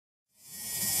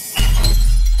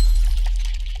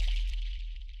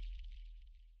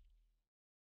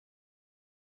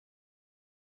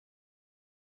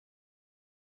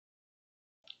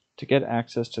To get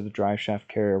access to the driveshaft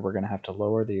carrier, we're going to have to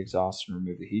lower the exhaust and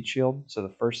remove the heat shield. So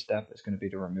the first step is going to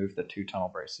be to remove the 2 tunnel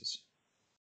braces.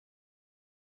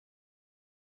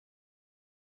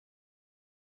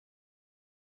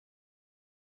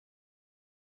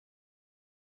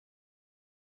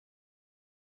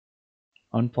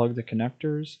 Unplug the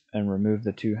connectors and remove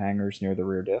the 2 hangers near the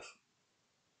rear diff.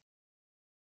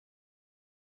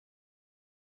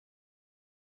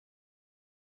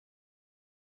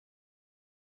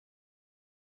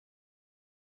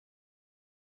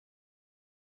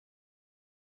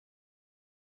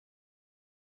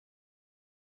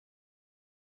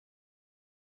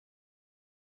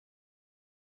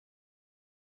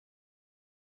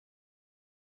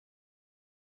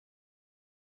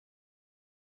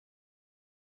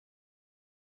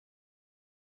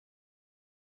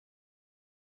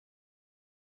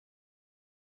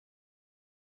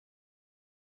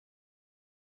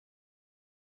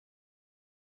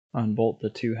 Unbolt the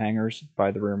 2 hangers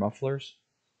by the rear mufflers.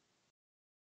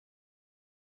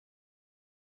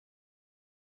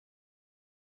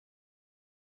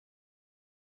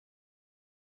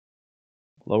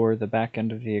 Lower the back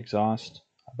end of the exhaust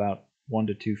about 1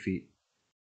 to 2 feet.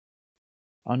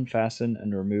 Unfasten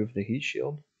and remove the heat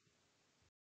shield.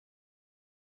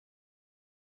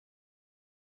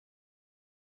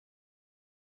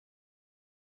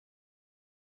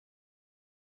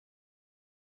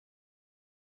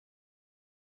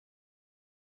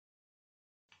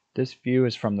 This view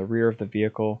is from the rear of the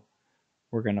vehicle.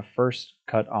 We're going to first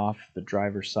cut off the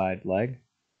driver's side leg.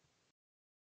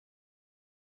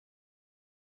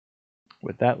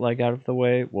 With that leg out of the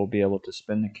way, we'll be able to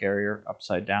spin the carrier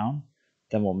upside down.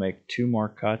 Then we'll make 2 more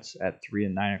cuts at 3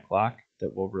 and 9 o'clock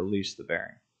that will release the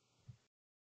bearing.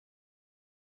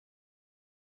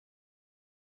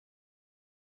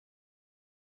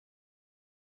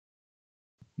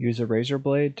 Use a razor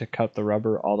blade to cut the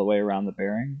rubber all the way around the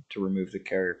bearing to remove the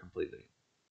carrier completely.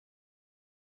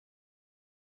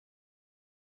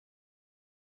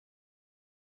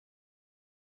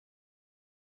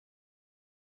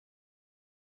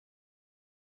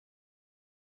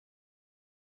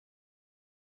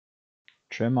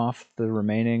 Trim off the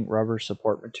remaining rubber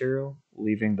support material,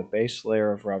 leaving the base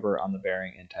layer of rubber on the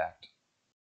bearing intact.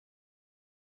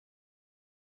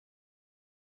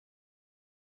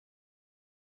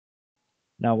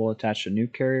 Now we'll attach a new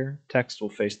carrier. Text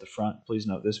will face the front. Please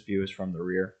note this view is from the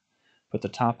rear. Put the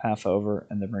top half over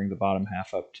and then bring the bottom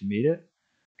half up to meet it.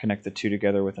 Connect the 2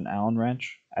 together with an Allen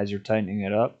wrench. As you're tightening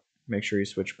it up, make sure you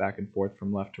switch back and forth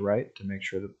from left to right to make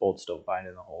sure the bolts don't bind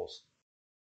in the holes.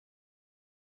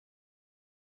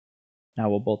 Now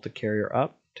we'll bolt the carrier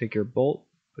up. Take your bolt,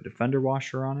 put a fender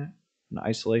washer on it, an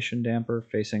isolation damper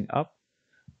facing up,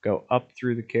 go up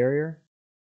through the carrier,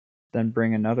 then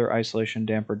bring another isolation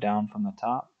damper down from the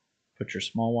top, put your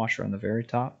small washer on the very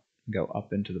top, and go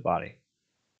up into the body.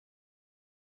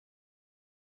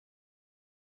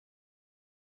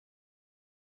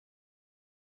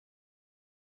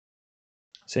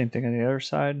 Same thing on the other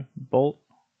side, bolt,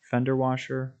 fender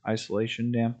washer,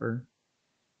 isolation damper,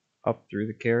 up through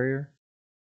the carrier.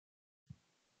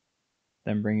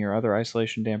 Then bring your other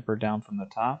isolation damper down from the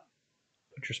top,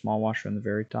 put your small washer on the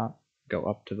very top, go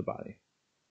up to the body.